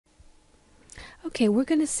Okay, we're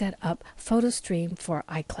going to set up Photostream for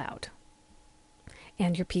iCloud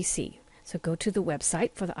and your PC. So go to the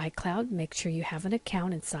website for the iCloud, make sure you have an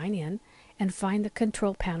account and sign in, and find the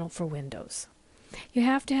control panel for Windows. You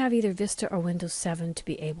have to have either Vista or Windows 7 to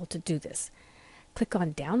be able to do this. Click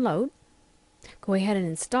on Download, go ahead and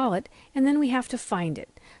install it, and then we have to find it.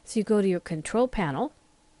 So you go to your control panel,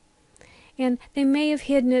 and they may have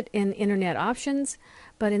hidden it in Internet Options,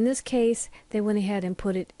 but in this case, they went ahead and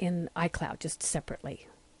put it in iCloud just separately.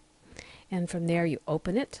 And from there, you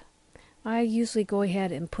open it. I usually go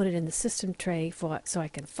ahead and put it in the system tray so I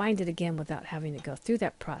can find it again without having to go through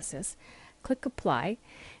that process. Click Apply,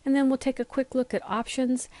 and then we'll take a quick look at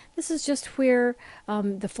Options. This is just where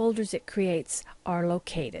the folders it creates are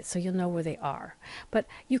located, so you'll know where they are. But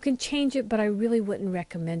you can change it, but I really wouldn't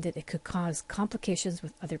recommend it. It could cause complications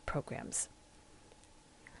with other programs.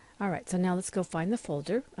 Alright, so now let's go find the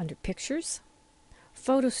folder under Pictures,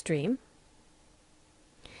 Photostream,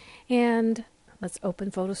 and let's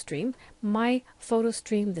open Photostream. My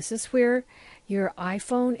Photostream, this is where your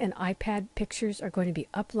iPhone and iPad pictures are going to be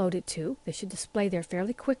uploaded to. They should display there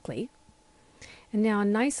fairly quickly. And now a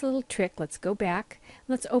nice little trick, let's go back.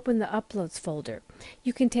 Let's open the Uploads folder.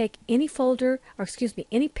 You can take any folder, or excuse me,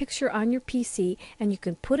 any picture on your PC, and you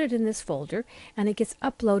can put it in this folder, and it gets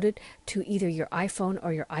uploaded to either your iPhone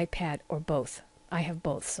or your iPad or both. I have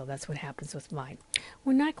both, so that's what happens with mine.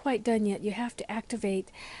 We're not quite done yet. You have to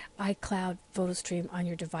activate iCloud Photostream on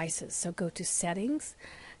your devices. So go to Settings,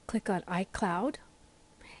 click on iCloud,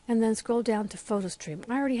 and then scroll down to Photostream.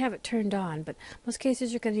 I already have it turned on, but most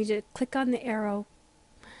cases you're going to need to click on the arrow,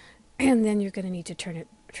 and then you're going to need to turn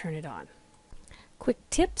it on. Quick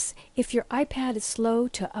tips: if your iPad is slow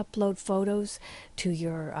to upload photos to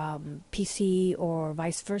your PC or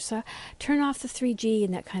vice versa, turn off the 3G,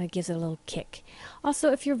 and that kind of gives it a little kick.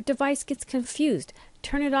 Also, if your device gets confused,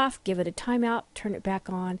 turn it off, give it a timeout, turn it back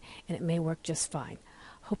on, and it may work just fine.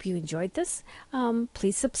 Hope you enjoyed this.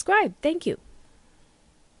 Please subscribe. Thank you.